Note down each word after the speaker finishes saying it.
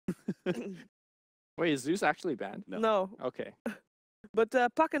Wait, is Zeus actually banned? No. Okay. But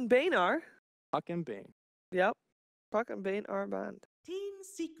Puck and Bane are. Puck and Bane. Yep. Puck and Bane are banned. Team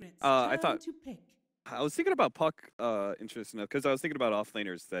secrets. I thought to pick. I was thinking about Puck. Interesting enough, because I was thinking about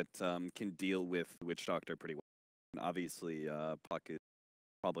offlaners that can deal with Witch Doctor pretty well. And obviously, Puck is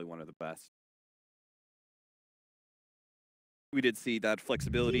probably one of the best. We did see that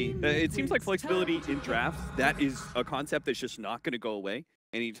flexibility. It seems like flexibility in drafts, that is a concept that's just not going to go away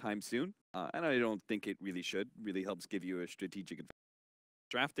anytime soon. And I don't think it really should. Really helps give you a strategic advantage.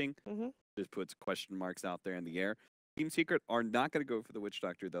 Drafting just puts question marks out there in the air. Team Secret are not going to go for the Witch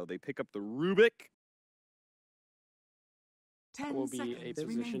Doctor, though. They pick up the Rubik. That will be a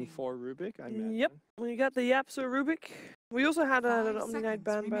position for Rubik, I imagine. Yep. We got the Yapso Rubik. We also had an Omni Knight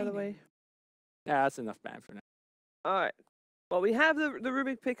ban, by the way. Yeah, that's enough ban for now. All right. Well, we have the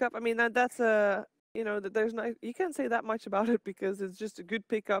Rubik pickup. I mean, that's a, you know, there's not, you can't say that much about it because it's just a good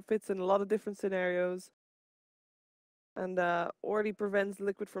pickup. Fits in a lot of different scenarios. And already prevents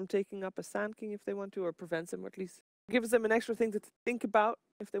Liquid from taking up a Sand King if they want to, or prevents them, or at least gives them an extra thing to think about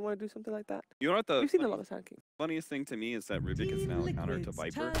if they want to do something like that. You know what We've seen a lot of Sand King. funniest thing to me is that Rubik is now a counter to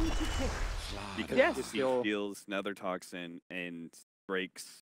Viper. Because Yes. he steals Nether Toxin and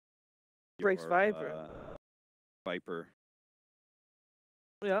breaks Viper. Viper.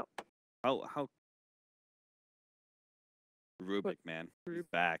 Yeah. How Rubik, man. He's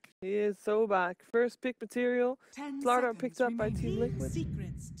back. He is so back. First pick material. Slardar picked up by Team Liquid.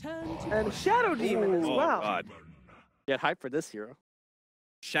 And Shadow Demon as well. God. Get hype for this hero.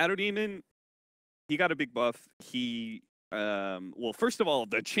 Shadow Demon, he got a big buff. He well, first of all,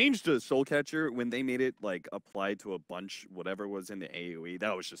 the change to Soul Catcher when they made it like applied to a bunch, whatever was in the AoE,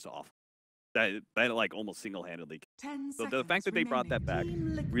 that was just awful. That like almost single-handedly. So the fact that they brought that back,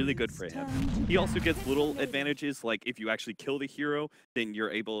 really good for him. He also gets little advantages, like if you actually kill the hero, then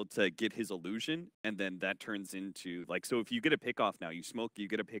you're able to get his illusion, and then that turns into, like, so if you get a pick off now, you smoke, you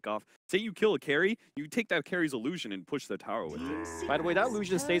get a pick off. Say you kill a carry, you take that carry's illusion and push the tower with it. By the way, that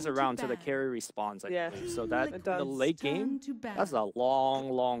illusion stays around till the carry respawns, I believe. So that, the late game, that's a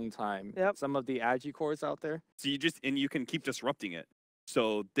long time. Yep. Some of the Agi cores out there. So you can keep disrupting it.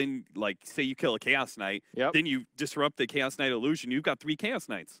 So then, like, say you kill a Chaos Knight, then you disrupt the Chaos Knight illusion. You've got 3 Chaos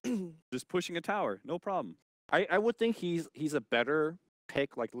Knights just pushing a tower, no problem. I would think he's a better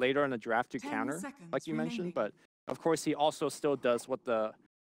pick, like later in the draft to counter, like you mentioned. But of course, he also still does what the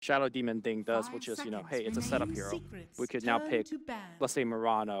Shadow Demon thing does, which is, you know, hey, it's a setup hero. We could now pick, let's say,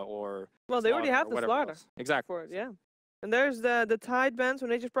 Mirana or. Well, they already have the Slardar. Exactly. For it, yeah. And there's the Tide bans,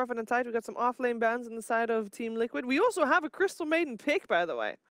 when Nature's Prophet and Tide. We got some off-lane bans on the side of Team Liquid. We also have a Crystal Maiden pick, by the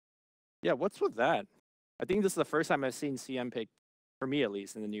way. Yeah, what's with that? I think this is the first time I've seen CM pick, for me at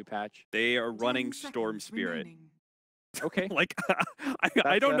least, in the new patch. They are running Storm Spirit. Okay. Like,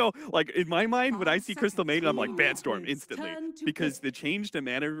 I don't know. Like, in my mind, when I see Crystal Maiden, I'm like, ban Storm instantly. Because the change to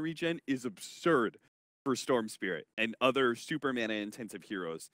mana regen is absurd for Storm Spirit and other super mana-intensive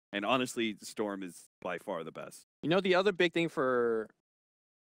heroes. And honestly, Storm is by far the best. You know, the other big thing for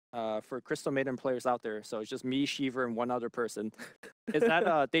Crystal Maiden players out there, so it's just me, Shiver, and one other person, is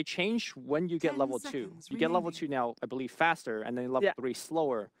that they change when you get level 2. You get level 2 now, I believe, faster, and then level 3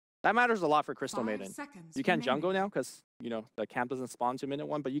 slower. That matters a lot for Crystal Maiden. You can't jungle now because, you know, the camp doesn't spawn to minute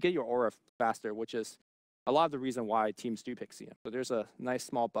 1, but you get your aura faster, which is a lot of the reason why teams do pick CM. So there's a nice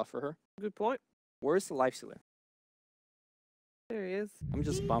small buff for her. Good point. Where's the life sealer? There he is. I'm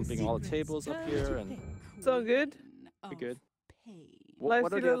just bumping all the tables up here, and so good. Be good. Life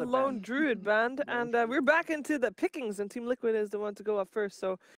Sealer Lone Druid band, and we're back into the pickings, and Team Liquid is the one to go up first.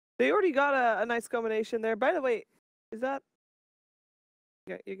 So they already got a nice combination there. By the way, is that?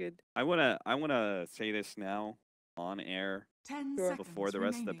 Yeah, you're good. I wanna say this now on air before the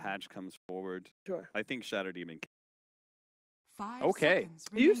rest of the patch comes forward. Sure. I think Shadow Demon. Okay.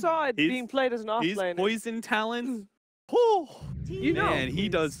 You saw it being played as an His offlaner. poison talents. Oh, you know, man, he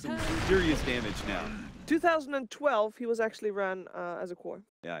does some serious damage now. 2012, he was actually run as a core.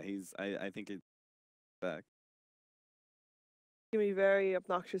 Yeah, I think it's back. He can be very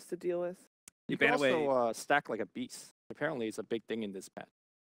obnoxious to deal with. You can also stack like a beast. Apparently, it's a big thing in this patch.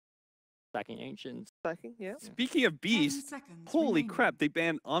 Stacking Ancients. Stacking, yeah. Speaking of beasts, holy crap, they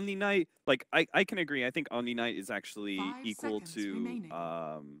banned Omni Knight. Like, I can agree. I think Omni Knight is actually equal to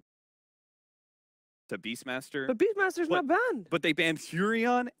Beastmaster. But Beastmaster's not banned. But they banned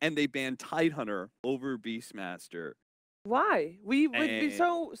Furion and they banned Tidehunter over Beastmaster. Why? We would be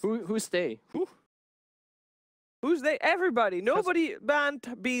so. Who's they? Who's they? Everybody. Nobody banned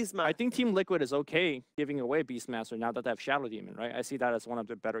Beastmaster. I think Team Liquid is okay giving away Beastmaster now that they have Shadow Demon, right? I see that as one of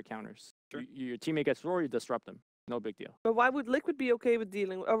the better counters. Sure. Your teammate gets roar, you disrupt them. No big deal. But why would Liquid be okay with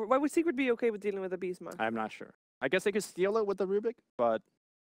dealing, or why would Secret be okay with dealing with a Beastman? I'm not sure. I guess they could steal it with the Rubik, but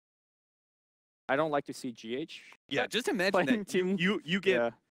I don't like to see GH. Yeah, just imagine playing that team. you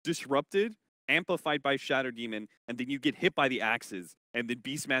get disrupted, amplified by Shadow Demon, and then you get hit by the axes, and then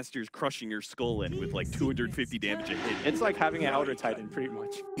Beastmaster's crushing your skull in with like 250 damage a hit. It's like having an Elder Titan, pretty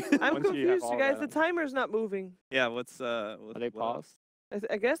much. I'm Once you have confused, all you guys. that. The timer's not moving. Yeah, what's Are they paused?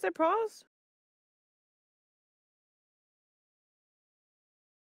 I guess they're paused.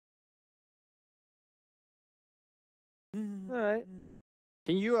 All right.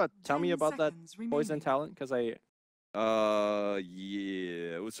 Can you tell me 10 about that seconds poison remaining. talent? Because I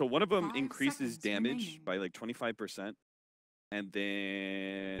yeah. So one of them 5 increases seconds damage remaining. by like 25%. And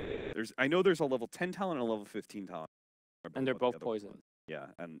then I know there's a level 10 talent and a level 15 talent. and they're both poison. Yeah,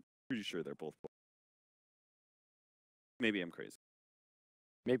 I'm pretty sure they're both poison. Maybe I'm crazy.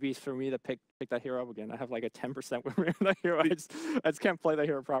 Maybe it's for me to pick that hero up again. I have like a 10% win rate on that hero. I just can't play that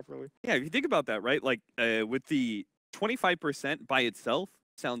hero properly. Yeah, if you think about that, right? Like with the 25% by itself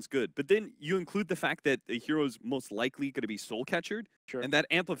sounds good, but then you include the fact that the hero's most likely going to be soul catchered, Sure. and that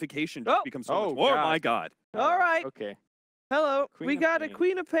amplification just Oh! becomes so Oh, much more. Oh God. my god! All right. Okay. Hello. Queen We of got a Pain.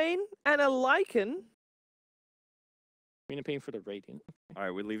 Queen of Pain and a Lycan. Queen of Pain for the Radiant. All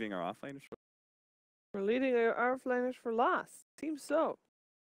right, we're leaving our offlaners. We're leading our offliners for last. Seems so.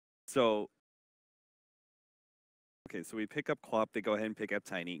 So, okay, so we pick up Quap. They go ahead and pick up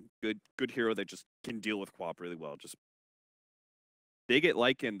Tiny. Good hero that just can deal with Quap really well. Just they get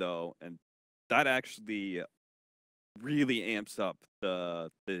Lycan though, and that actually really amps up the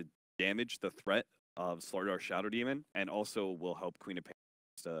damage, the threat of Slardar Shadow Demon, and also will help Queen of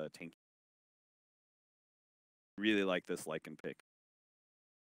Pain tank. Really like this Lycan pick.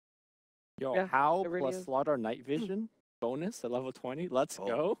 Yo, Yeah, how it really plus is. Slaughter Night Vision bonus at level 20? Let's Oh,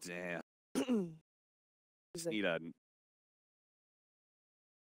 go. damn. Is Just it- need a.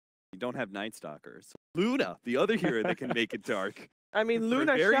 You don't have Night Stalker. So Luna, the other hero that can make it dark. I mean, for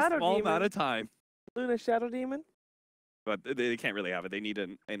Luna a very Shadow small Demon. amount of time. Luna Shadow Demon. But they can't really have it. They need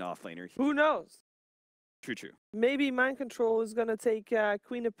an offlaner. Who knows? True. Maybe Mind Control is gonna take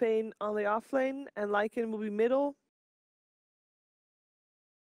Queen of Pain on the offlane, and Lycan will be middle.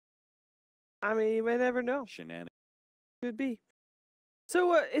 I mean, you may never know. Shenanigans. Could be.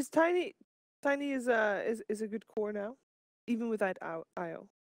 So is Tiny? Tiny is a good core now, even without IO.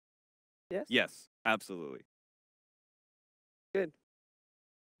 Yes. Yes, absolutely.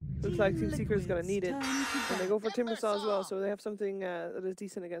 Looks like Team Secret is gonna need it, Liquid's turn to and they bat. go for Timbersaw as well, so they have something that is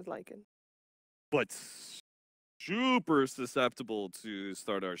decent against Lycan. But super susceptible to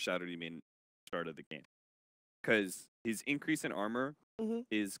start our Shadow Demon start of the game. Because his increase in armor Mhm.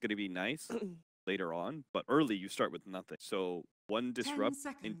 is going to be nice later on, but early you start with nothing. So one 10 disrupt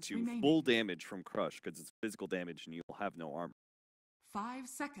seconds into remaining. full damage from Crush because it's physical damage and you'll have no armor. 5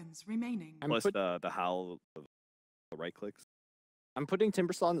 seconds remaining. I'm Plus put- the howl of the right clicks. I'm putting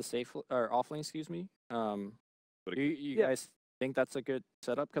Timbersaw in the safe or off lane, excuse me. But You Yeah. guys think that's a good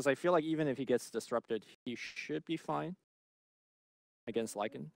setup? Because I feel like even if he gets disrupted, he should be fine against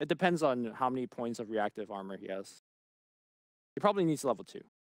Lycan. It depends on how many points of reactive armor he has. He probably needs level 2.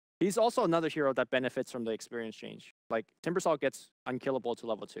 He's also another hero that benefits from the experience change. Like Timbersaw gets unkillable to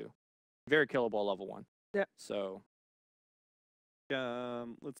level 2, very killable level 1. Yeah. So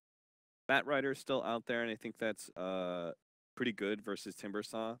Let's. Bat Rider's still out there, and I think that's pretty good versus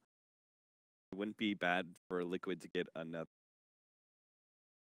Timbersaw. It wouldn't be bad for Liquid to get another.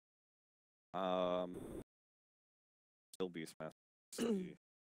 Still Beastmaster.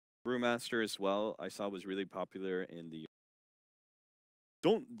 Brewmaster as well. I saw was really popular in the.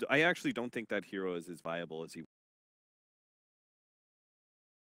 I actually don't think that hero is as viable as he.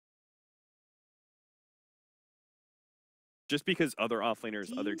 Just because other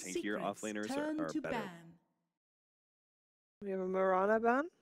offlaners, other Team tankier Secret's offlaners turn are to better. ban. We have a Mirana ban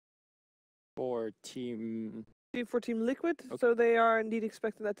for team, for Team Liquid, Okay. so they are indeed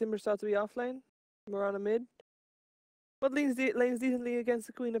expecting that Timbersaw to be offlane. Mirana mid. What lanes decently against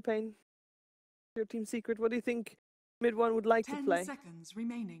the Queen of Pain? Your Team Secret. What do you think mid one would like to 10 play? seconds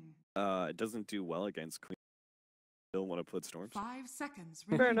remaining. It doesn't do well against Queen. Still want to put storms. 5 seconds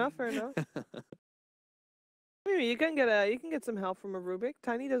remaining. Fair enough. Fair enough. Maybe you can get some help from a Rubik.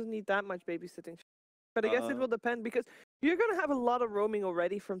 Tiny doesn't need that much babysitting. But I guess it will depend because you're gonna have a lot of roaming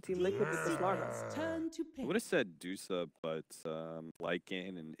already from Team Liquid with the Slardas. Secret's turn to I pick. would have said Dusa, but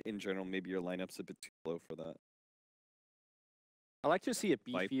Lycan and in general, maybe your lineup's a bit too low for that. I like to see a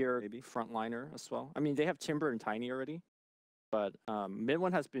Viper, beefier maybe? frontliner as well. I mean, they have Timber and Tiny already, but mid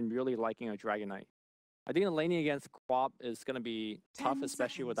one has been really liking a Dragon Knight. I think the laning against Quap is going to be tough, 10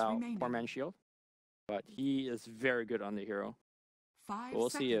 especially seconds without remaining. Poor Man Shield. but he is very good on the hero. 5 We'll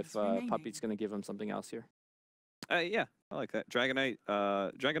see if seconds remaining. Puppy's going to give him something else here. Yeah, I like that. Dragonite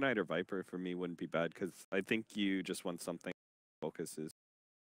or Viper for me wouldn't be bad because I think you just want something that focuses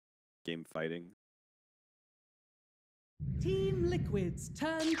game fighting. Team Liquid's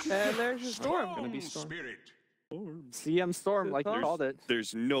turn to And there's your Storm. Gonna be Storm. Spirit. CM Storm, Good like you call. called it.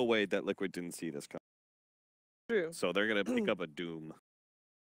 There's no way that Liquid didn't see this coming. True. So they're gonna pick up a Doom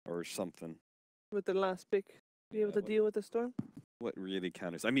or something. With the last pick. Be able Yeah, to what- deal with the Storm? What really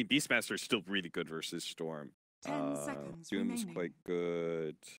counters? I mean, Beastmaster is still really good versus Storm. 10 seconds Doom's remaining. quite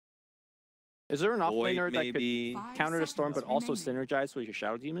good. Is there an Void, offlaner that could maybe. 5 counter the Storm, but seconds also remaining. synergize with your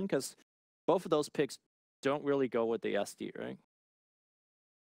Shadow Demon? Because both of those picks don't really go with the SD, right?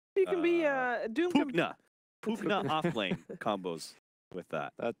 You can be Doom. Can, Poopna off lane combos with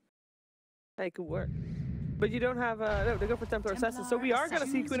that. it could work. But you don't have no, they go for Templar Assassin. So we are gonna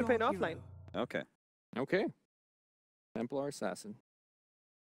see Choose Queen of Pain your offline. hero. Okay. Okay. Templar Assassin.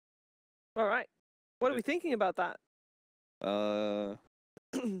 All right. What are we thinking about that?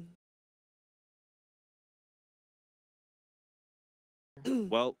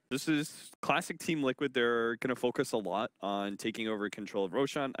 Well, this is classic Team Liquid. They're going to focus a lot on taking over control of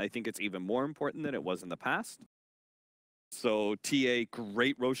Roshan. I think it's even more important than it was in the past. So TA,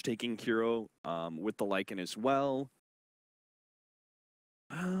 great Roche taking hero with the Lycan as well.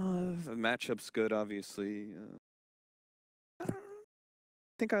 The matchup's good, obviously. I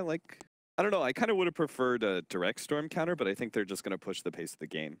think I like... I don't know, I kind of would have preferred a direct Storm counter, but I think they're just going to push the pace of the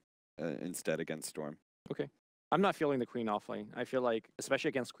game instead against Storm. Okay. I'm not feeling the Queen offlane. I feel like, especially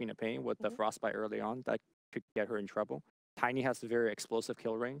against Queen of Pain with the Mhm. Frostbite early on, that could get her in trouble. Tiny has a very explosive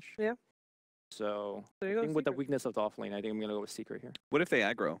kill range. Yeah. So, There I you go. think with the Secret. weakness of the offlane, I think I'm going to go with Secret here. What if they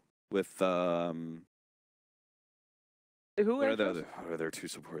aggro with... Who what are aggros? their two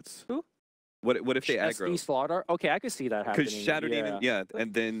supports? Who? What if they SD aggro? Slaughter? Okay, I could see that happening. Because Shadow Demon, yeah,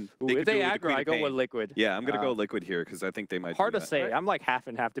 and then Ooh, they if could they do it with the aggro, Queen I of go with Pain. Liquid. Yeah, I'm gonna go Uh, Liquid here because I think they might. Hard do to that. say. Right. I'm like half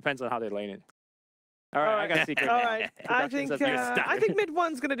and half. Depends on how they lane it. All right, I got Secret. All now. right. I Productions think have been I think mid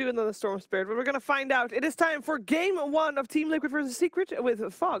one's gonna do another Storm Spirit, but we're gonna find out. It is time for game one of Team Liquid versus Secret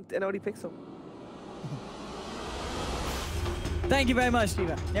with Fogged and Odie Pixel. Thank you very much,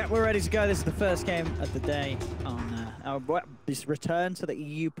 Steve. Yeah, we're ready to go. This is the first game of the day on this return to the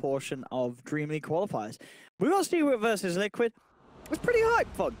EU portion of DreamLeague qualifiers. We've got Secret versus Liquid. It's pretty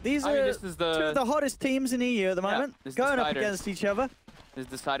hype, Fog. These I mean, are this is two of the hottest teams in EU at the Yeah, moment, this is the going up spider. against each other. Is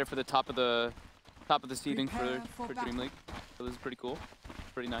decider for the top of the seeding Prepare for for battle. DreamLeague. So this is pretty cool,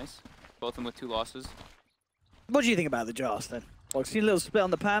 pretty nice. Both of them with 2 losses. What do you think about the Joss then? Well, see a little split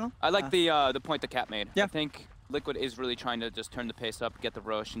on the panel. I like the point that Cat made. Yeah. I think Liquid is really trying to just turn the pace up, get the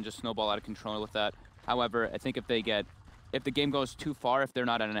Roche, and just snowball out of control with that. However, I think if the game goes too far, if they're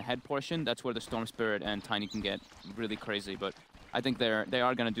not at an ahead portion, that's where the Storm Spirit and Tiny can get really crazy. But I think they are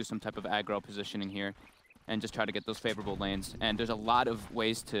going to do some type of aggro positioning here and just try to get those favorable lanes. And there's a lot of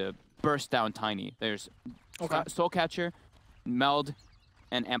ways to burst down Tiny. There's Soul Catcher, Meld,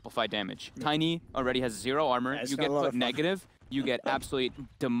 and Amplify damage. Tiny already has 0 armor. Yeah, it's You not get a lot put of fun. negative, you get absolutely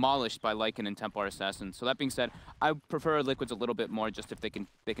demolished by Lycan and Templar Assassin. So that being said, I prefer Liquids a little bit more just if they can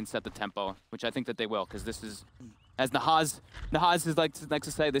set the tempo, which I think that they will, because this is, as Nahaz likes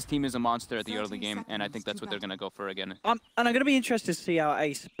to say, this team is a monster at the 30 early game, and I think seconds that's to what they're going to go for again. And I'm going to be interested to see how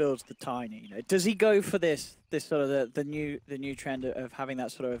Ace builds the Tiny. You know, does he go for this sort of the new trend of having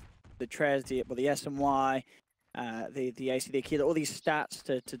that sort of the Trez, the S and Y, the AC, the Akila, all these stats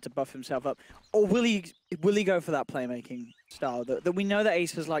to buff himself up, or will he go for that playmaking style that we know that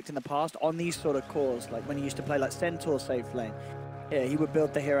Ace has liked in the past on these sort of cores, like when he used to play like Centaur safe lane? Yeah, he would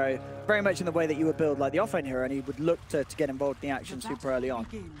build the hero very much in the way that you would build like the offlane hero, and he would look to get involved in the action super early on.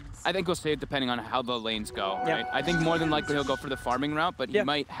 I think we'll see it depending on how the lanes go, Yeah. right? I think more than likely he'll go for the farming route, but he Yeah.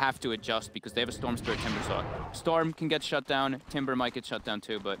 might have to adjust because they have a Storm Spirit Timber Saw. Storm can get shut down, Timber might get shut down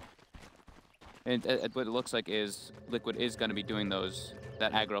too, but what it looks like is Liquid is going to be doing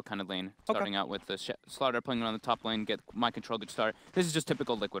that aggro kind of lane, starting out with the Slaughter playing around the top lane, get my control good start. This is just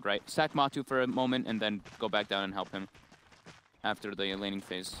typical Liquid, right? Sack Matu for a moment and then go back down and help him after the laning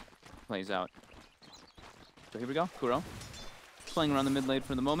phase plays out. So here we go, Kuro. Playing around the mid lane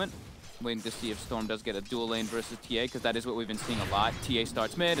for the moment. Waiting to see if Storm does get a dual lane versus TA, because that is what we've been seeing a lot. TA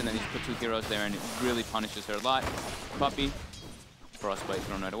starts mid, and then he's put 2 heroes there, and it really punishes her a lot. Puppy. Frostbite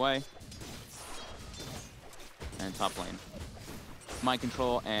thrown right away. And top lane. Mind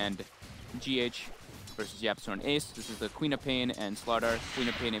Control and GH versus Yapsor and Ace. This is the Queen of Pain and Slardar. Queen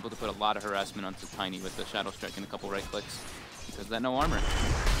of Pain able to put a lot of harassment onto Tiny with the Shadow Strike and a couple right clicks because of that no armor.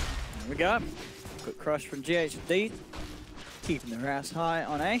 There we go. Quick crush from GHD. Keeping the harass high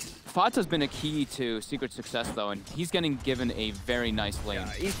on Ace. Fata's been a key to Secret's success, though, and he's getting given a very nice lane.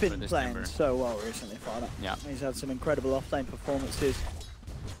 Yeah, he's for been this playing Timber. so well recently, Fata. Yeah. He's had some incredible off-lane performances.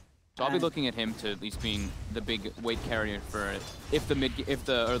 So I'll be looking at him to at least being the big weight carrier for if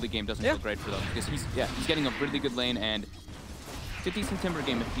the early game doesn't go great for them, because he's getting a really good lane, and it's a decent Timber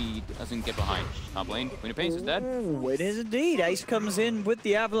game if he doesn't get behind. Top lane, Queen of Pains is dead. Ooh, it is indeed. Ace comes in with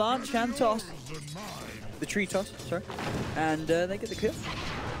the avalanche and toss. The tree toss, sorry. And they get the kill.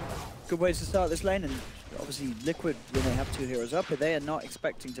 Good ways to start this lane, and obviously Liquid, when they have 2 heroes up, they are not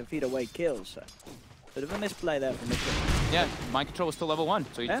expecting to feed away kills, so bit of a misplay there from Liquid. Yeah, mind control was still level 1,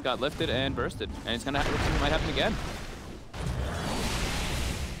 so he just got lifted and bursted, and it's gonna might happen again.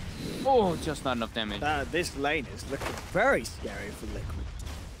 Oh, just not enough damage. This lane is looking very scary for Liquid.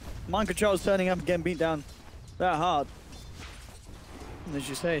 Mind control's turning up again, beat down that hard. And as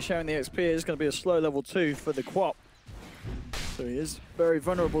you say, sharing the XP is going to be a slow level 2 for the Quap. So he is very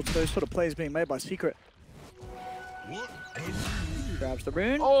vulnerable to those sort of plays being made by Secret. Grabs the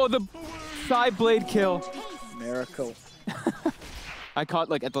rune. Oh, the side blade kill. Miracle. I caught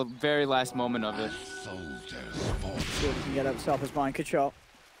like at the very last moment of it. See if he can get up top as mind control.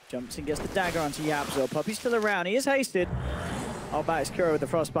 Jumps and gets the dagger onto Yapzo. Puppy's still around. He is hasted. All back is Kuro with the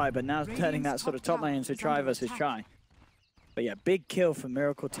frostbite, but now turning that sort of top lane into try versus try. But yeah, big kill for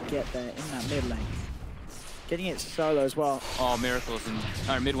Miracle to get there in that mid lane. Getting it solo as well. Oh, Miracle's in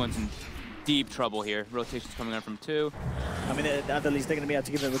our mid one's in deep trouble here. Rotation's coming on from 2. I mean, at the least they're going to be able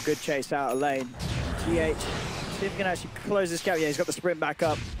to give him a good chase out of lane. GH, see if he can actually close this gap. Yeah, he's got the sprint back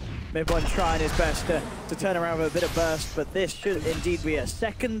up. Mid one trying his best to turn around with a bit of burst, but this should indeed be a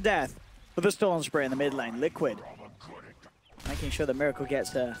second death for the Storm Spray in the mid lane. Liquid making sure that Miracle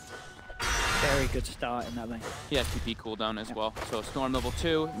gets a very good start in that lane. He has TP cooldown as well. So Storm level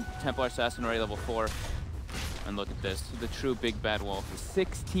 2, Templar Assassin already level 4. And look at this, the true big bad wolf is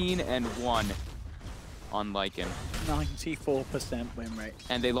 16-1 on Lycan. 94% win rate.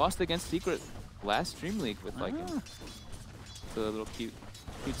 And they lost against Secret last DreamLeague with Lycan. So a little cute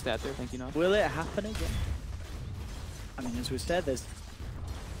stat there, thank you, Nog. Will it happen again? I mean, as we said, there's,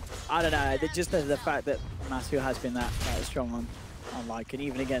 I don't know, just the fact that Masu has been that strong on Lycan,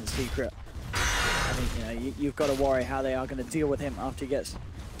 even against Secret. I think, you know, you've got to worry how they are going to deal with him after he gets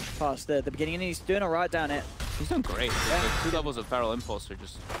past the beginning, and he's doing all right down it. He's doing great. Yeah. The 2 levels of Feral Impulse are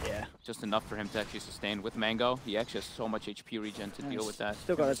just Yeah. enough for him to actually sustain. With Mango, he actually has so much HP regen to deal with that.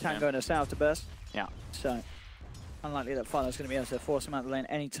 Still got a tank going to south to burst. Yeah. So, unlikely that Fada's going to be able to force him out of the lane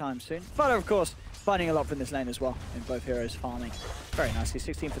anytime soon. Fada, of course, finding a lot from this lane as well, in both heroes farming very nicely.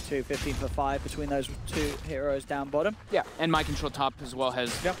 16 for 2, 15 for 5 between those 2 heroes down bottom. Yeah, and mind control top as well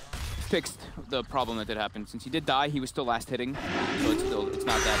has fixed the problem that did happen. Since he did die, he was still last hitting, so it's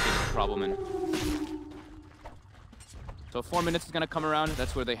not that big of a problem. And so 4 minutes is going to come around.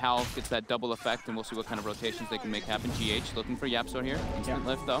 That's where the Howl gets that double effect, and we'll see what kind of rotations they can make happen. GH looking for Yapso here. Instant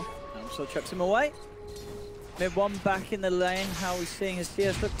lift, though. So traps him away. Mid one back in the lane. How are we seeing his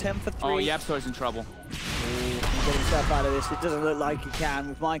CS look? 10 for 3. Oh, Yapso's in trouble. He can get himself out of this. It doesn't look like he can.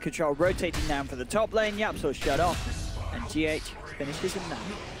 With mind control rotating down for the top lane. Yapso shut off. And GH finishes him now.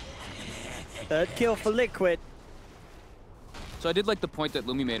 3rd kill for Liquid. So I did like the point that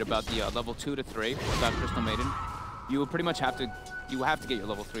Lumi made about the level 2 to 3 without Crystal Maiden. You will pretty much have to get your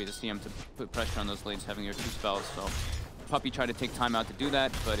level 3 to see him to put pressure on those lanes having your 2 spells. So Puppy tried to take time out to do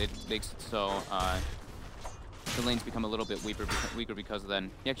that, but it makes it so the lanes become a little bit weaker because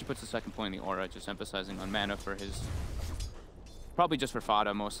then he actually puts the 2nd point in the aura, just emphasizing on mana for his, probably just for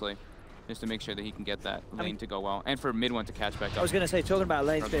Fada mostly, just to make sure that he can get that lane to go well, and for mid one to catch back up. I was going to say, talking about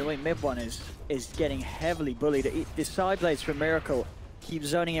lanes being weak, mid one is getting heavily bullied. The side blades from Miracle keep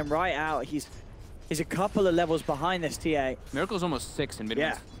zoning him right out. He's a couple of levels behind this TA. Miracle's almost 6 and mid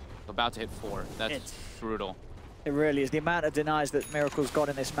one's about to hit 4. That's brutal. It really is. The amount of denies that Miracle's got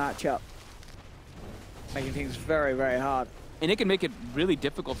in this matchup, making things very, very hard. And it can make it really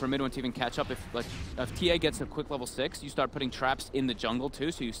difficult for mid one to even catch up. If TA gets a quick level 6, you start putting traps in the jungle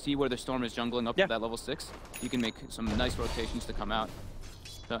too, so you see where the Storm is jungling up to that level 6. You can make some nice rotations to come out.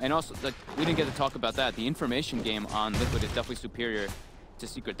 So, and also, like, we didn't get to talk about that. The information game on Liquid is definitely superior to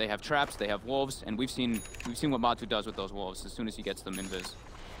Secret. They have traps, they have wolves, and we've seen what bo2 does with those wolves as soon as he gets them invis.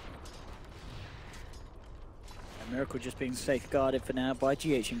 And Miracle just being safeguarded for now by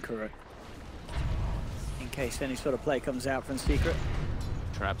GH and Kuro, in case any sort of play comes out from Secret.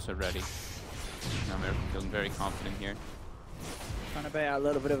 Traps are ready. Now Miracle feeling very confident here. Trying to bait out a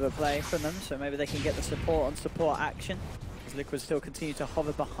little bit of a play from them, so maybe they can get the support on support action, as Liquid still continue to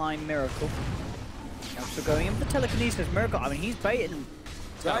hover behind Miracle. So going in for telekinesis. Miracle, I mean, he's baiting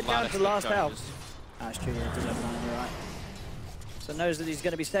right down to the last health. That's true, yeah, it does have 9, you're right. So knows that he's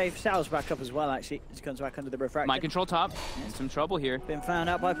going to be safe. Sal's back up as well, actually. He comes back under the refractor. Mind control top. In some trouble here. Been found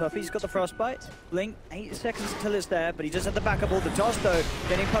out by Puppy. He's got the frostbite. Blink, 8 seconds until it's there, but he does have the backup all the toss though.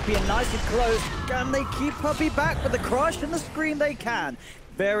 Getting Puppy in nice and close. Can they keep Puppy back with the crush and the screen? They can.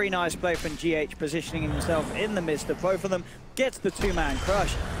 Very nice play from GH, positioning himself in the midst of both of them. Gets the 2-man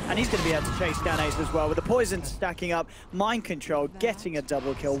crush, and he's going to be able to chase down Ace as well with the poison stacking up. Mind control, getting a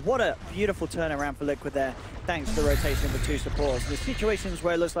double kill. What a beautiful turnaround for Liquid there, thanks to the rotation of the 2 supports. The situations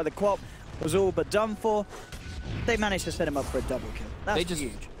where it looks like the Quap was all but done for, they managed to set him up for a double kill. That's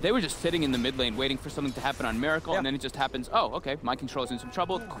huge. They were just sitting in the mid lane waiting for something to happen on Miracle, Yep. and then it just happens. Oh, okay, Mind control's in some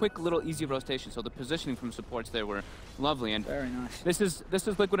trouble. Quick little easy rotation. So the positioning from supports there were lovely. And Very nice. this is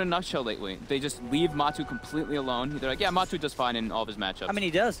Liquid in a nutshell lately. They just leave Matu completely alone. They're like, yeah, Matu does fine in all of his matchups. I mean,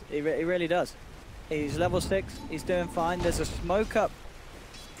 he does. He really does. He's level 6. He's doing fine. There's a smoke up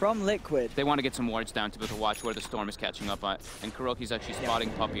from Liquid. they want to get some wards down to be able to watch where the storm is catching up at. And Kuroki's actually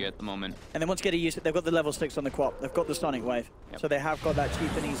spotting Puppy at the moment. And then once get a use it, they've got the level 6 on the Quap. They've got the Sonic Wave. Yep. So they have got that cheap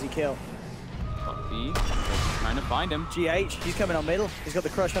and easy kill. Puppy trying to find him. GH, he's coming on middle. He's got the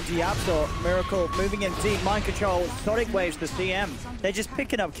crush onto Yapsor. Miracle moving in deep. Mind control. Sonic Waves the CM. They're just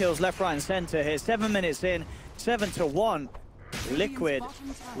picking up kills left, right, and center here. 7 minutes in. 7-1. Liquid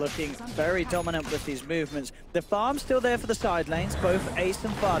looking very dominant with these movements. The farm's still there for the side lanes. Both Ace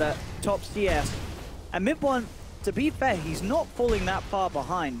and Fada top CS. And mid one, to be fair, he's not falling that far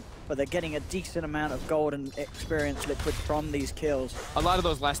behind. But they're getting a decent amount of gold and experience Liquid from these kills. A lot of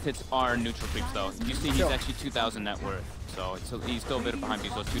those last hits are neutral creeps, though. You see he's Sure. actually 2,000 net worth. So he's still a bit behind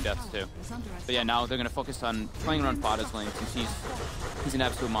these, those 2 deaths, too. But yeah, now they're going to focus on playing around Fada's lane since he's an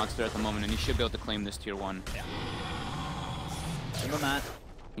absolute monster at the moment, and he should be able to claim this tier 1. Remember that.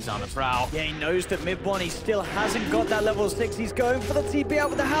 He's on the prowl. Yeah, he knows that mid one, he still hasn't got that level 6. He's going for the TP out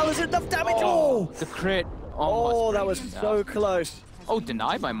with the Howlers. Enough damage. Oh, The crit oh, almost that was brings him so down. close. Oh,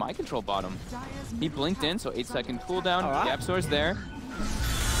 denied by Mind Control bottom. He blinked in, so 8-second cooldown. All right. Yapsor's there.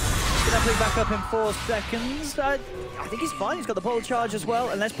 Gonna play back up in 4 seconds. I think he's fine. He's got the pole charge as well.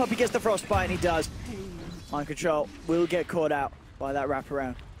 Unless Puppy gets the frostbite, and he does. Mind control will get caught out by that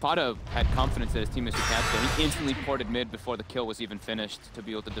wraparound. Fada had confidence that his teammates would catch it. He instantly ported mid before the kill was even finished to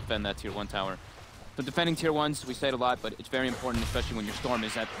be able to defend that tier 1 tower. So defending tier 1s, we say it a lot, but it's very important, especially when your Storm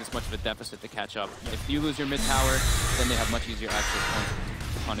is at this much of a deficit to catch up. If you lose your mid tower, then they have much easier access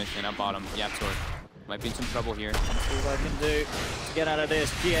points to punish. And at bottom, Yapsor might be in some trouble here. See what I can do to get out of this.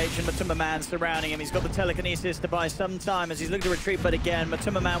 GH and Matuma Man surrounding him. He's got the telekinesis to buy some time as he's looking to retreat, but again,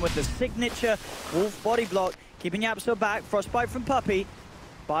 Matuma Man with the signature wolf body block, keeping Yapsor back. Frostbite from Puppy.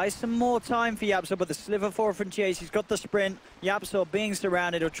 Buys some more time for Yapsor, but the sliver 4 from GH. He's got the sprint. Yapsor being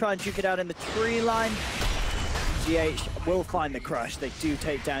surrounded. He'll try and juke it out in the tree line. GH will find the crush. They do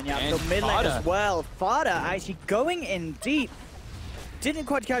take down Yapsor. And Mid lane Fada. as well. Fada actually going in deep. Didn't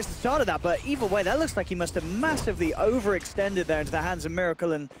quite catch the start of that, but either way, that looks like he must have massively overextended there into the hands of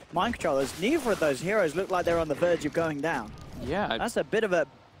Miracle and Mind Controllers. Neither of those heroes look like they're on the verge of going down. Yeah. That's a bit of an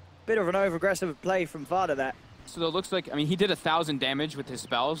over-aggressive play from Fada there. So it looks like, I mean, he did 1,000 damage with his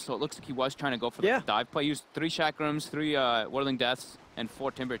spells, so it looks like he was trying to go for the dive play. He used 3 Chakrams, 3 Whirling Deaths, and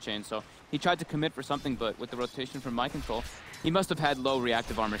 4 Timber Chains. So he tried to commit for something, but with the rotation from Mind Control, he must have had low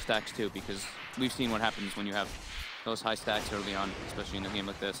reactive armor stacks too, because we've seen what happens when you have those high stacks early on, especially in a game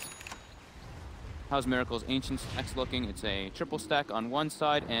like this. How's Miracle's Ancient stacks looking? It's a triple stack on one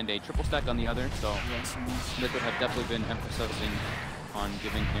side and a triple stack on the other, so Liquid have definitely been emphasizing on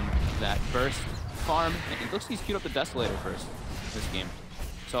giving him that burst farm. And it looks like he's queued up the Desolator first this game.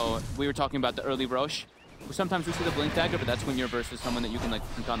 So we were talking about the early Roche. Sometimes we see the Blink Dagger, but that's when you're versus someone that you can like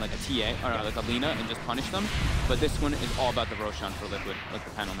think on like a TA or like a Lina and just punish them. But this one is all about the Roshan for Liquid, like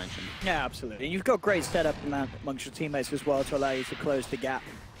the panel mentioned. Yeah, absolutely. And you've got great setup amongst your teammates as well to allow you to close the gap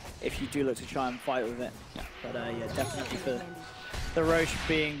if you do look to try and fight with it. Yeah. But yeah, definitely for the Roche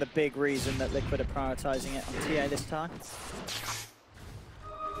being the big reason that Liquid are prioritizing it on TA this time.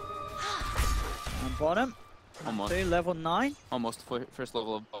 On bottom, Almost. level 9. Almost first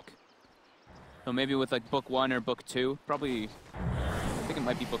level of book. So maybe with like book 1 or book 2, probably, I think it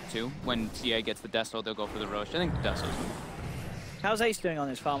might be book 2. When TA gets the Deso, they'll go for the Roche. I think the Deso's. How's Ace doing on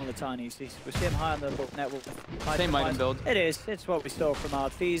his farm with the Tinies? We see him high on the network. Same item build. It is. It's what we saw from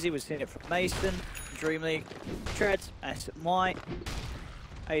Ardfeezy. We've seen it from Mason, DreamLeague, Treads, SMY,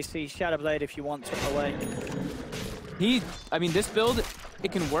 AC, Shadowblade if you want to away. I mean, this build,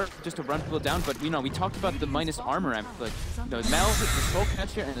 it can work just to run people down, but you know, we talked about the minus armor amp, like the Mel, the Soul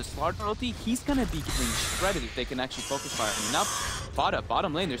Catcher, and the Slaughter ulti. He's gonna be getting shredded if they can actually focus fire. I mean,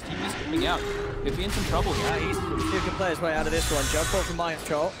 bottom lane. There's TPs coming out. Could be in some trouble here. He's can play his way out of this one. Jump ball from mind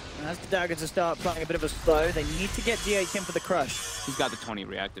control. And that's the dagger to start playing a bit of a slow. They need to get GH in for the crush. He's got the 20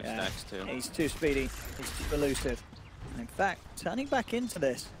 reactive stacks too. He's too speedy. He's too elusive. And in fact, turning back into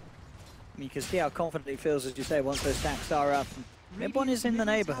this, you can see how confident he feels, as you say, once those stacks are up. Mid-1 is in the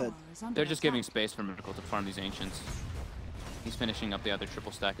neighborhood. They're just giving space for Miracle to farm these Ancients. He's finishing up the other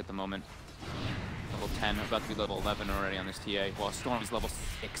triple stack at the moment. Level 10, about to be level 11 already on this TA, while Storm is level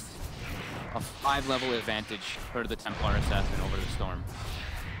 6. A 5-level advantage for the Templar Assassin over the Storm.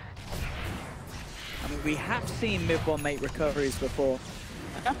 I mean, we have seen mid-1 make recoveries before.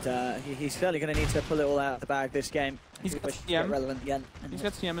 And, he's certainly going to need to pull it all out of the bag this game. He's got CM. Relevant again. He's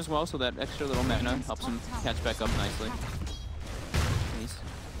got CM as well, so that extra little mana helps him catch back up nicely. He's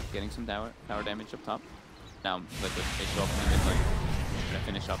getting some tower damage up top. Now, Liquid, they show up in the mid lane. Gonna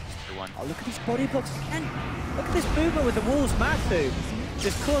finish up this 3-1. Oh, look at these body blocks again. Look at this movement with the walls, Matsu.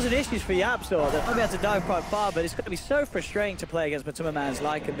 Just causing issues for Yapzor. They'll not be able to dive quite far, but it's going to be so frustrating to play against Matumamans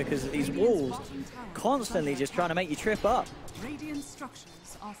like him because of these walls constantly just trying to make you trip up.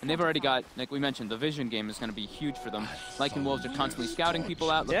 And they've already got, like we mentioned, the vision game is going to be huge for them. Lycan Wolves are constantly scouting people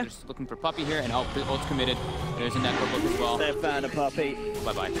out. Look, they're just looking for Puppy here, and the ult's committed. There's a Necro book as well. They found a Puppy.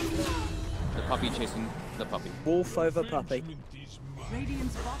 Bye-bye. The Puppy chasing the Puppy. Wolf over Puppy.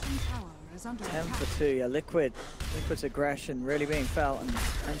 10 for 2, yeah, Liquid's aggression really being felt, and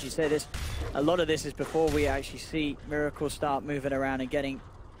as you say, a lot of this is before we actually see Miracle start moving around and getting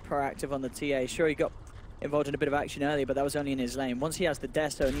proactive on the TA. Sure, he got involved in a bit of action earlier, but that was only in his lane. Once he has the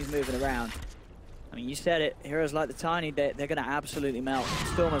Deso and he's moving around, I mean, you said it, heroes like the Tiny, they're going to absolutely melt.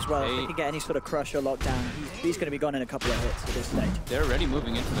 Storm as well, if they can get any sort of crush or lockdown, he's going to be gone in a couple of hits at this stage. They're already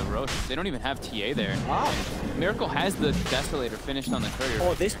moving into the Roche. They don't even have TA there. Wow. Miracle has the Desolator finished on the Courier.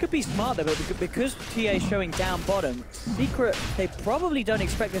 Oh, this could be smart though, but because TA is showing down bottom, Secret, they probably don't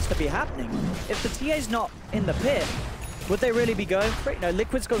expect this to be happening. If the TA's not in the pit, would they really be going for it? No,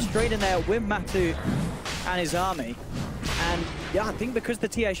 Liquid's gone straight in there with Matu and his army. And yeah, I think because the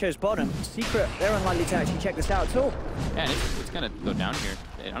TA shows bottom, Secret, they're unlikely to actually check this out at all. Yeah, and it's going to go down here.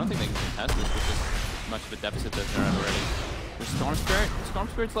 I don't think they can contest this with this much of a deficit that they're at already. There's Storm Spirit. Storm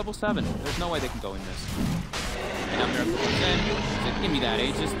Spirit's level 7. There's no way they can go in this. And now Miracle comes in. He's like, give me that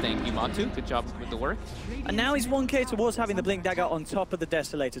Aegis. Thank you, Matu. Good job with the work. And now he's 1k towards having the Blink Dagger on top of the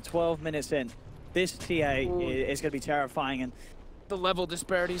Desolator. 12 minutes in. This TA is going to be terrifying. And the level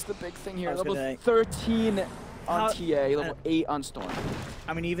disparity is the big thing here. Level say, 13 on TA, level 8 on Storm.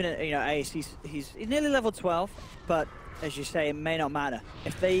 I mean, even Ace, he's nearly level 12, but as you say, it may not matter.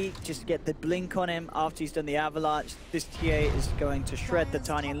 If they just get the blink on him after he's done the avalanche, this TA is going to shred the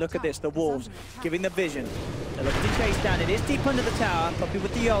Tiny. And look at this, the Wolves giving the vision. They're looking to chase down. It is deep under the tower. Puppy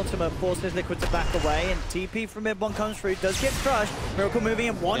with the ultimate forces Liquid to back away, and TP from mid-1 comes through, does get crushed. Miracle moving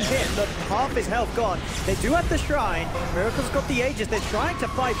in one hit, but half his health gone. They do have the Shrine. Miracle's got the Aegis. They're trying to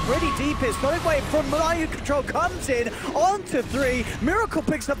fight pretty deep here. Sonic Wave from Malayu Control comes in onto 3. Miracle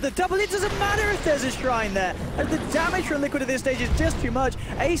picks up the double. It doesn't matter if there's a Shrine there. And the damage from Liquid at this stage is just too much.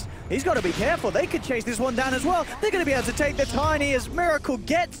 Ace, he's got to be careful. They could chase this one down as well. They're going to be able to take the Tiny as Miracle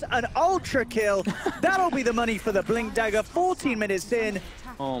gets an ultra kill. That'll be the money for the Blink Dagger. 14 minutes in.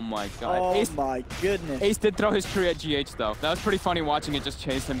 Oh my god. Oh Ace, my goodness. Ace did throw his tree at GH though. That was pretty funny watching it just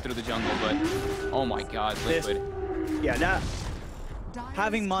chase him through the jungle, but oh my god, Liquid. Yeah, that.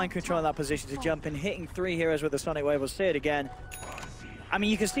 Having mind control in that position to jump in, hitting 3 heroes with the Sonic Wave, we'll see it again. I mean,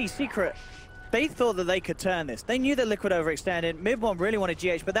 you can see Secret, they thought that they could turn this. They knew that Liquid overextended. Mid-1 really wanted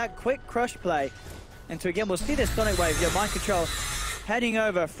GH, but that quick crush play into, again, we'll see this Sonic Wave, yeah, mind control heading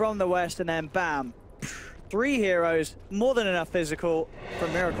over from the west, and then bam. 3 heroes, more than enough physical for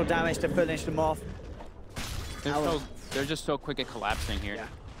Miracle damage to finish them off. They're just so quick at collapsing here. Yeah.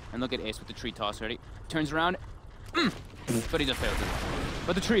 And look at Ace with the tree toss already. Turns around, but he just fails it.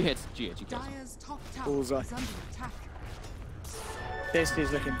 But the tree hits GH, he kills him. Bullseye. This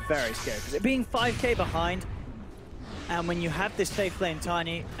is looking very scary, because it being 5k behind, and when you have this safe lane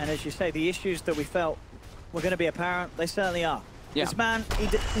Tiny, and as you say, the issues that we felt were going to be apparent, they certainly are. Yeah. This man,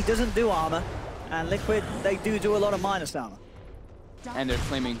 he doesn't do armor, and Liquid, they do a lot of minus armor. And they're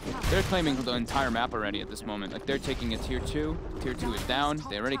claiming the entire map already at this moment. Like, they're taking a tier 2. Tier 2 is down.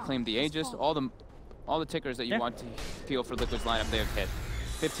 They already claimed the Aegis. All the tickers that you want to feel for Liquid's lineup, they have hit.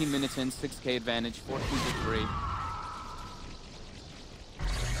 15 minutes in, 6k advantage, 14 to 3.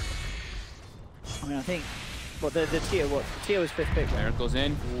 I mean, I think, well, the tier, tier was 5th pick. Miracle's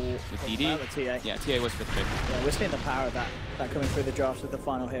in with DD. TA. Yeah, TA was 5th pick. Yeah, we're seeing the power of that coming through the drafts with the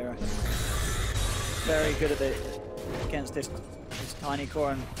final hero. Very good at it against this Tiny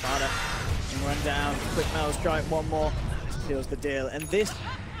core, and Fada can run down. Quick metal strike, one more. seals the deal. And this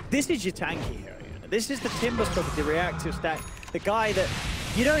is your tanky hero. This is the Timber Stalker, the reactive stack, the guy that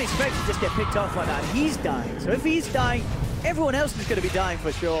you don't expect to just get picked off like that. He's dying. So if he's dying, everyone else is going to be dying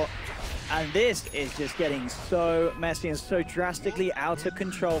for sure. And this is just getting so messy and so drastically out of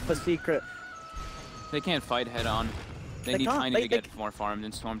control for Secret. They can't fight head on. They need can't. Tiny to get more farmed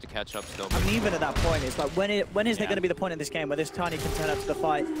and Storm to catch up still. I mean, even at that point, it's like, when is there going to be the point in this game where this Tiny can turn up to the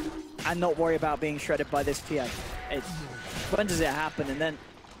fight and not worry about being shredded by this TA? When does it happen? And then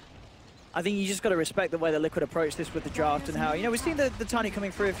I think you just got to respect the way that Liquid approached this with the draft and how, you know, we've seen the Tiny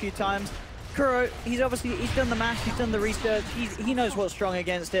coming through a few times. Kuro, he's done the math, he's done the research, he knows what's strong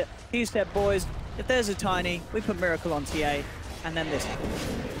against it. He said, boys, if there's a Tiny, we put Miracle on TA, and then this.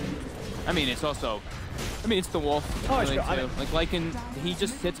 I mean, it's also, it's the Wolf. Oh, really, sure. too. Like Lycan, he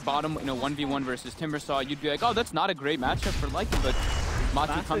just sits bottom, 1v1 versus Timbersaw. You'd be like, oh, that's not a great matchup for Lycan, but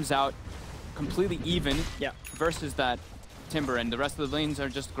Matu comes out completely even versus that Timber, and the rest of the lanes are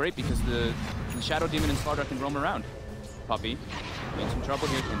just great because the Shadow Demon and Slaughter can roam around. Puppey in some trouble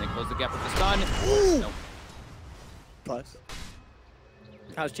here. Can they close the gap with the stun? No. Close.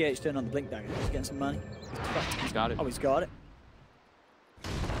 How's GH doing on the Blink Dagger? He's getting some money. He's got it. Oh, he's got it.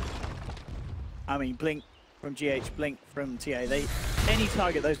 I mean, Blink from GH, Blink from TA. Any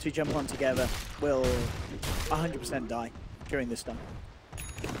target those two jump on together will 100% die during this stun.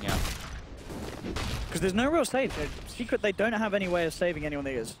 Yeah. Because there's no real save. Secret, they don't have any way of saving anyone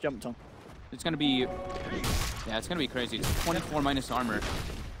that gets jumped on. It's gonna be, it's gonna be crazy. It's 24 minus armor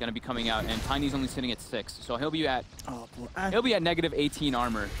gonna be coming out, and Tiny's only sitting at 6, so he'll be at he'll be at negative 18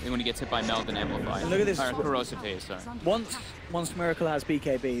 armor when he gets hit by Meld and Amplify. And look at this. Corrosive Haze, sorry. Once Miracle has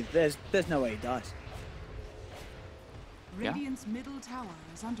BKB, there's no way he dies. Radiant's middle tower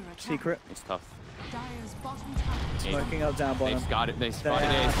is under attack. Secret. It's tough. Dire's bottom tower. Smoking up down bottom. They've got it. They spotted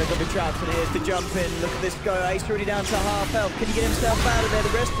They've Ace. got the traps, and here's the jump in. Look at this go. Ace already down to half health. Can he get himself out of there? The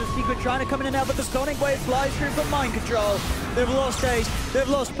rest of the Secret trying to come in and out, but the Sonic Wave flies through from Mind Control. They've lost Ace. They've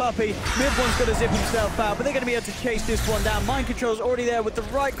lost Puppey. Mid one's going to zip himself out, but they're going to be able to chase this one down. Mind Control's already there with the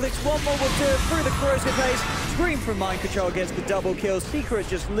right clicks. One more will do it through the corrosive Haze. Scream from Mind Control gets the double kill. Secret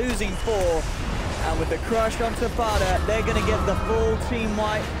just losing 4. And with the crush onto Fada, they're going to get the full team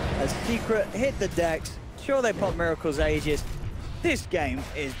wipe as Secret hit the decks. Sure, they pop Miracle's Aegis. This game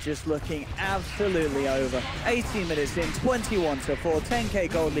is just looking absolutely over. 18 minutes in, 21-4,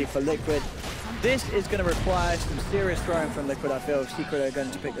 10k gold lead for Liquid. This is going to require some serious throwing from Liquid, I feel, if Secret are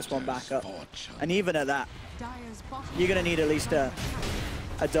going to pick this one back up. And even at that, you're going to need at least a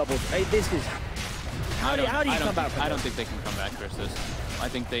double. Hey, this is... How do you come back from this? I don't think they can come back versus this. I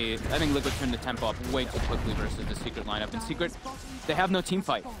think Liquid turned the tempo up way too quickly versus the Secret lineup. And Secret, they have no team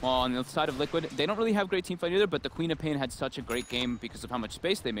fight. Well, on the side of Liquid, they don't really have great team fight either, but the Queen of Pain had such a great game because of how much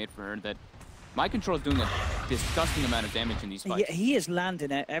space they made for her that Mind Control is doing a disgusting amount of damage in these fights. Yeah, he is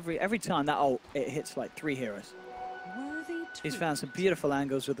landing it every time that ult, it hits like 3 heroes. He's found some beautiful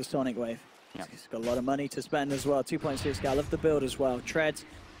angles with the Sonic Wave. Yep. He's got a lot of money to spend as well. 2.6 gal of the build as well. Treads,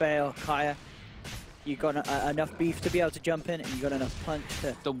 Bale, Kaya. You got enough beef to be able to jump in, and you got enough punch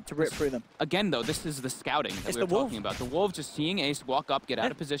to rip through them. Again, though, this is the scouting that we were talking about. The Wolves just seeing Ace walk up, get out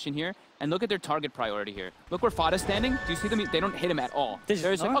of position here, and look at their target priority here. Look where Fada's standing. Do you see them? They don't hit him at all. They're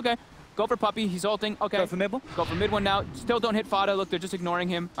just like, okay, go for Puppey. He's ulting. Okay. Go for mid one? Go for mid one now. Still don't hit Fada. Look, they're just ignoring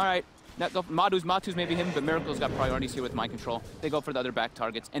him. All right. Matu's maybe him, but Miracle's got priorities here with Mind Control. They go for the other back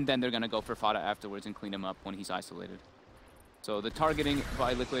targets, and then they're going to go for Fada afterwards and clean him up when he's isolated. So the targeting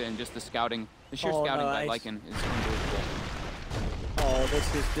by Liquid and just the scouting, the sheer scouting by Lycan is unbelievable. Oh,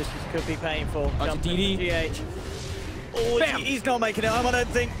 this could be painful. Oh, DD. GH. Oh, bam! He's not making it home, I don't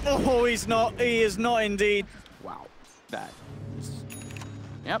think. Oh, he's not. He is not indeed. Wow.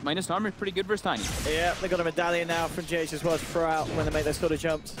 Yep, minus armor, pretty good versus Tiny. Yeah, they got a medallion now from GH as well to throw out when they make those sort of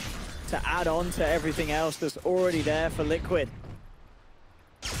jumps to add on to everything else that's already there for Liquid.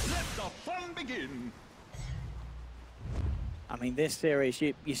 Let the fun begin. I mean, this series,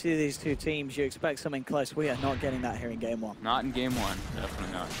 you see these two teams, you expect something close. We are not getting that here in Game 1. Not in Game 1,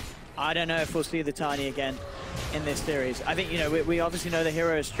 definitely not. I don't know if we'll see the Tiny again in this series. I think, you know, we obviously know the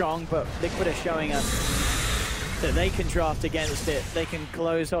hero is strong, but Liquid are showing us that they can draft against it. They can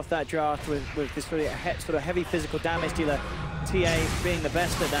close off that draft with this sort of heavy physical damage dealer, TA being the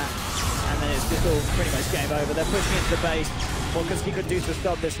best at that. And then it's just all pretty much game over. They're pushing into the base. What can Secret do to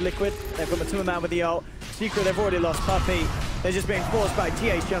stop this? Liquid, they've got Matumba Man with the ult. Secret, they've already lost Puppey. They're just being forced back.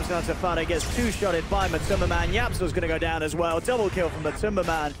 TH jumps down to Fada, gets 2-shotted by Matumba Man. Yapsel's going to go down as well. Double kill from Matumba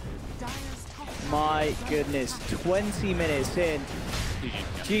Man. My goodness, 20 minutes in.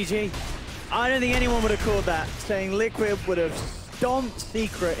 GG. I don't think anyone would have called that, saying Liquid would have stomped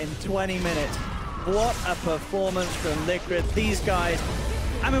Secret in 20 minutes. what a performance from Liquid. These guys,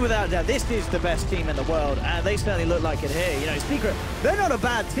 I mean, without a doubt, this is the best team in the world, and they certainly look like it here. You know, Secret, they're not a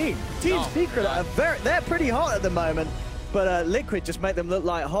bad team. Team Secret are they're pretty hot at the moment, but Liquid just make them look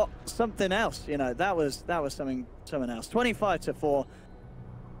like hot something else. You know, that was something else. 25-4.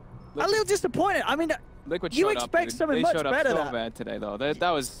 A little disappointed. I mean, Liquid you showed up, expect dude. something They much showed up better so than bad today, though. That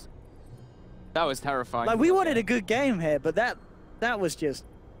was terrifying. like, we wanted a good game here, but that was just,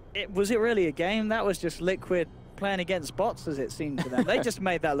 was it really a game? That was just Liquid playing against bots, as it seemed to them. They just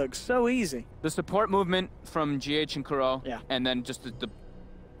made that look so easy. The support movement from GH and Kuro, Yeah. and then just